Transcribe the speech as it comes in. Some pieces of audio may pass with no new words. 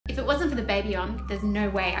If it wasn't for the Babion, there's no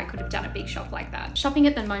way I could have done a big shop like that. Shopping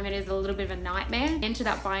at the moment is a little bit of a nightmare. I ended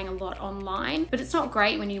up buying a lot online, but it's not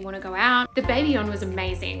great when you want to go out. The Babion was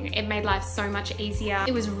amazing. It made life so much easier.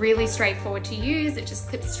 It was really straightforward to use. It just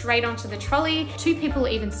clipped straight onto the trolley. 2 people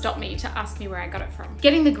even stopped me to ask me where I got it from.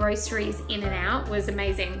 Getting the groceries in and out was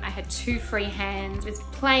amazing. I had 2 free hands. She was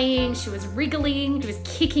playing, she was wriggling, she was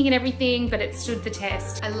kicking and everything, but it stood the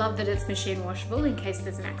test. I love that it's machine washable in case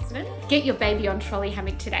there's an accident. Get your Babion trolley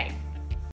hammock today.